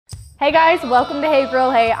Hey guys, welcome to Hey Grill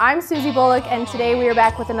Hey. I'm Susie Bulloch and today we are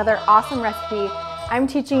back with another awesome recipe. I'm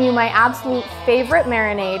teaching you my absolute favorite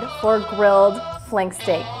marinade for grilled flank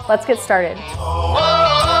steak. Let's get started.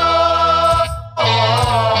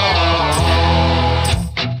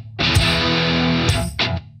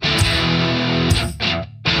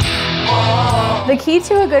 The key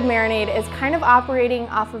to a good marinade is kind of operating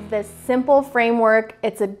off of this simple framework.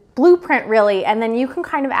 It's a blueprint really, and then you can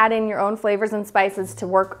kind of add in your own flavors and spices to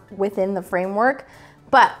work within the framework.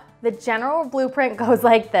 But the general blueprint goes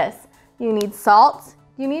like this. You need salt,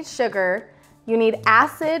 you need sugar, you need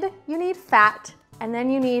acid, you need fat, and then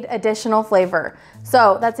you need additional flavor.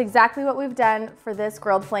 So that's exactly what we've done for this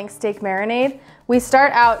grilled flank steak marinade. We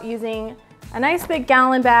start out using a nice big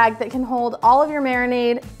gallon bag that can hold all of your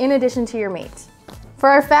marinade in addition to your meat. For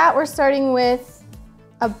our fat, we're starting with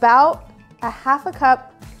about a half a cup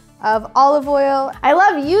of olive oil. I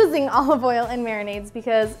love using olive oil in marinades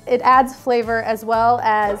because it adds flavor as well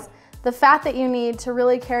as the fat that you need to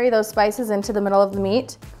really carry those spices into the middle of the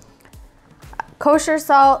meat. Kosher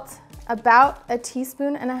salt, about a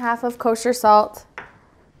teaspoon and a half of kosher salt,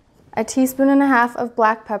 a teaspoon and a half of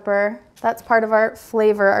black pepper. That's part of our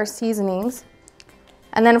flavor, our seasonings.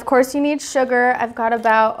 And then of course you need sugar. I've got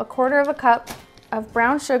about a quarter of a cup of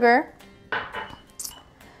brown sugar,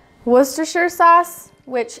 Worcestershire sauce,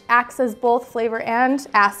 which acts as both flavor and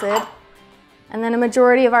acid, and then a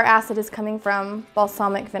majority of our acid is coming from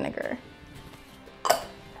balsamic vinegar.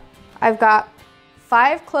 I've got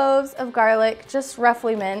 5 cloves of garlic, just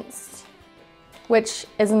roughly minced, which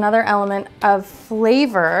is another element of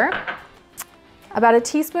flavor, about a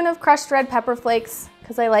teaspoon of crushed red pepper flakes,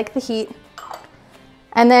 because I like the heat,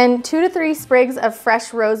 and then 2 to 3 sprigs of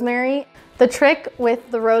fresh rosemary. The trick with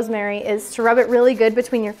the rosemary is to rub it really good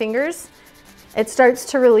between your fingers. It starts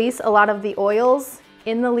to release a lot of the oils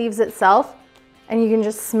in the leaves itself, and you can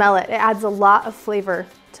just smell it. It adds a lot of flavor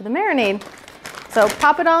to the marinade. So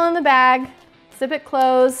pop it all in the bag, zip it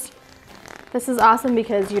closed. This is awesome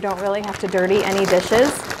because you don't really have to dirty any dishes.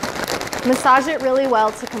 Massage it really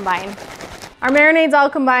well to combine. Our marinade's all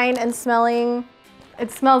combined and smelling, it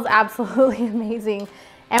smells absolutely amazing.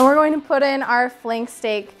 And we're going to put in our flank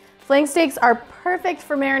steak. Flank steaks are perfect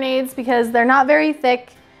for marinades because they're not very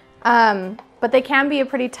thick, but they can be a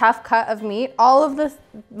pretty tough cut of meat. All of the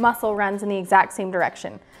muscle runs in the exact same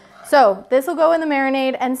direction. So this will go in the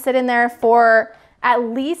marinade and sit in there for at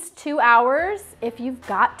least 2 hours. If you've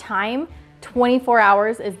got time, 24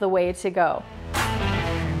 hours is the way to go.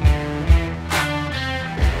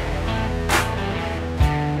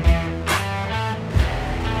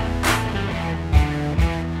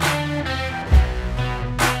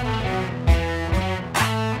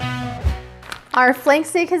 Our flank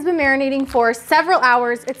steak has been marinating for several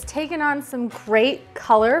hours. It's taken on some great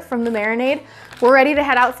color from the marinade. We're ready to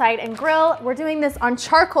head outside and grill. We're doing this on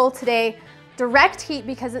charcoal today, direct heat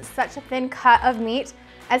because it's such a thin cut of meat,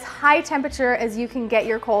 as high temperature as you can get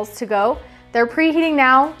your coals to go. They're preheating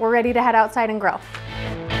now. We're ready to head outside and grill.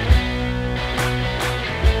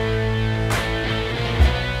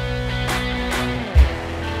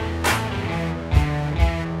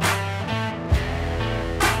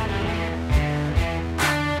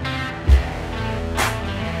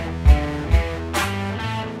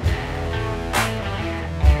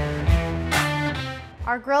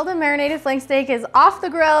 Our grilled and marinated flank steak is off the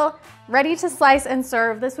grill, ready to slice and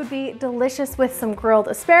serve. This would be delicious with some grilled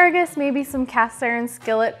asparagus, maybe some cast iron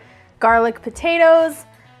skillet garlic potatoes.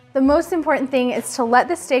 The most important thing is to let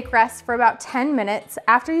the steak rest for about 10 minutes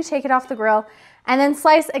after you take it off the grill, and then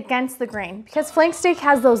slice against the grain. Because flank steak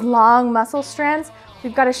has those long muscle strands,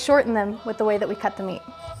 we've got to shorten them with the way that we cut the meat.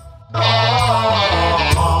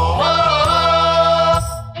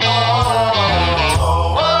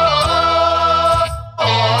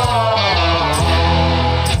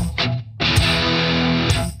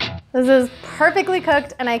 This is perfectly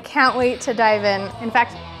cooked and I can't wait to dive in. In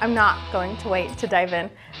fact, I'm not going to wait to dive in.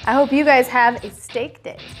 I hope you guys have a steak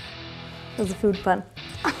day. This is food fun.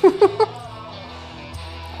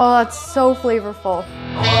 Oh, it's so flavorful.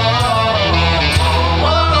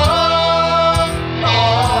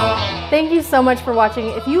 Thank you so much for watching.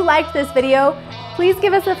 If you liked this video, please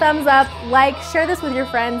give us a thumbs up, like, share this with your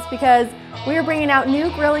friends because we are bringing out new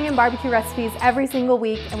grilling and barbecue recipes every single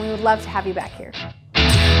week and we would love to have you back here.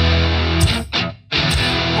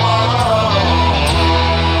 Whoa.